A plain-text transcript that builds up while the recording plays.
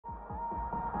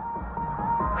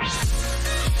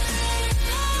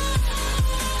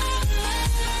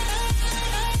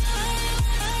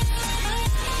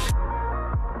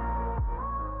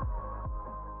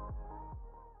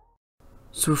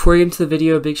So before we get into the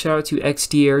video, big shout out to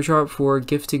XD Airdrop for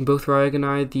gifting both Ryag and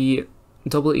I the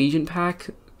double agent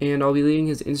pack, and I'll be leaving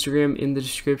his Instagram in the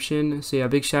description. So yeah,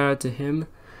 big shout out to him.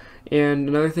 And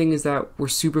another thing is that we're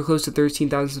super close to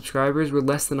 13,000 subscribers. We're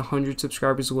less than 100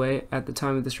 subscribers away at the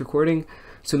time of this recording,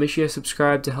 so make sure you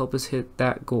subscribe to help us hit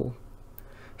that goal.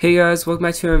 Hey guys, welcome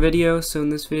back to my video. So in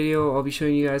this video, I'll be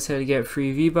showing you guys how to get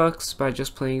free V-Bucks by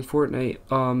just playing Fortnite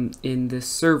in this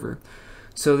server.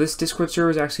 So this Discord server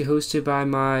is actually hosted by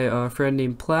my friend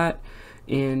named Platt,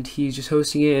 and he's just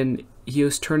hosting it, and he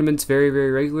hosts tournaments very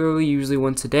regularly, usually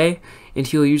once a day, and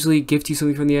he'll usually gift you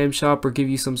something from the item shop or give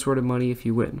you some sort of money if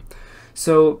you win.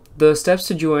 So the steps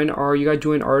to join are, you gotta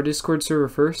join our Discord server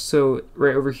first. So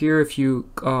right over here, if you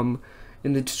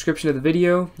in the description of the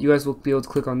video, you guys will be able to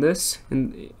click on this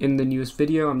in the newest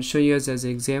video. I'm just showing you guys as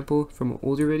an example from an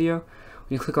older video.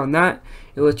 When you click on that,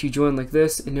 it'll let you join like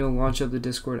this, and it'll launch up the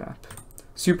Discord app.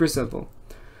 Super simple.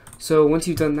 So once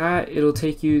you've done that, it'll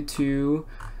take you to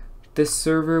this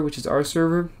server, which is our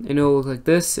server, and it'll look like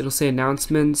this. It'll say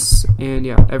announcements and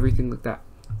yeah, everything like that.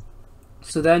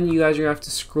 So then you guys are gonna have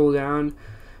to scroll down,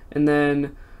 and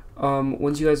then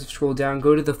once you guys have scrolled down,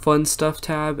 go to the fun stuff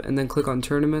tab and then click on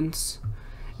tournaments.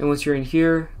 And once you're in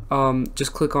here,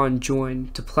 just click on join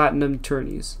to platinum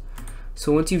tourneys.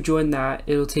 So once you've joined that,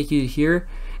 it'll take you to here,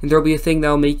 and there'll be a thing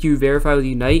that'll make you verify with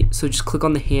Unite. So just click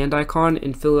on the hand icon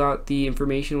and fill out the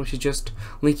information, which is just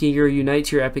linking your Unite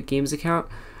to your Epic Games account,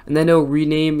 and then it'll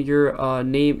rename your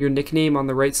your nickname on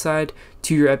the right side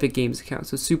to your Epic Games account.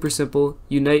 So it's super simple.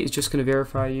 Unite is just going to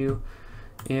verify you,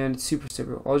 and it's super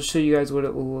simple. I'll just show you guys what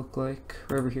it will look like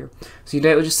right over here. So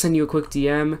Unite will just send you a quick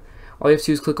DM. All you have to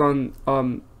do is click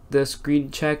on the screen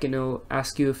check, and it'll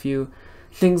ask you a few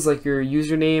things like your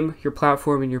username, your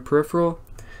platform, and your peripheral.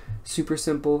 Super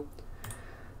simple.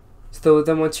 So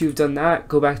then once you've done that,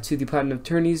 go back to the Platinum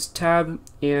Tourneys tab,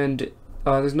 and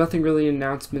there's nothing really in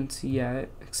announcements yet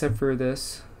except for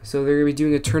this. So they're going to be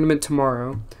doing a tournament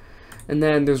tomorrow. And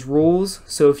then there's roles.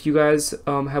 So if you guys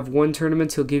have won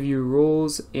tournaments, he'll give you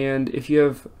roles, and if you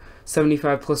have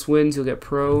 75 plus wins, you'll get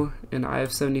pro, and I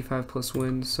have 75 plus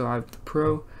wins, so I have the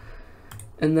pro.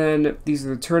 And then these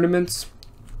are the tournaments.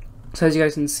 So as you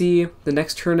guys can see, the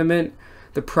next tournament,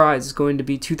 the prize is going to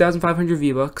be 2,500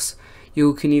 V-Bucks.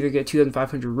 You can either get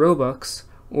 2,500 Robux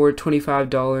or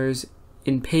 $25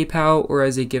 in PayPal or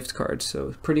as a gift card. So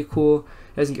it's pretty cool.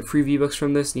 You guys can get free V-Bucks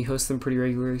from this, and he hosts them pretty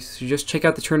regularly. So just check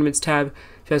out the tournaments tab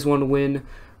if you guys want to win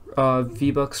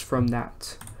V-Bucks from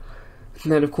that.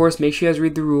 And then of course, make sure you guys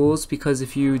read the rules, because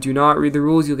if you do not read the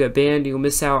rules, you'll get banned. You'll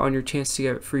miss out on your chance to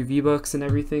get free V-Bucks and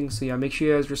everything. So yeah, make sure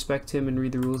you guys respect him and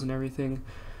read the rules and everything.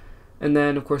 And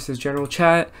then of course there's general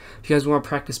chat. If you guys want to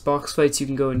practice box fights, you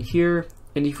can go in here,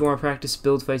 and if you want to practice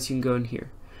build fights, you can go in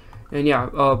here. And yeah,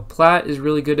 Platt is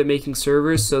really good at making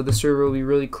servers, so the server will be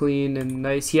really clean and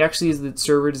nice. He actually is the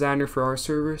server designer for our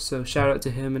server, so shout out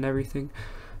to him and everything.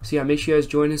 So yeah, make sure you guys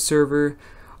join his server,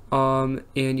 and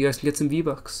you guys can get some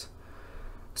V-Bucks.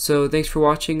 So thanks for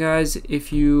watching, guys.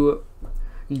 If you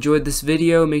enjoyed this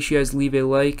video, make sure you guys leave a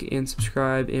like and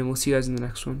subscribe, and we'll see you guys in the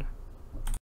next one.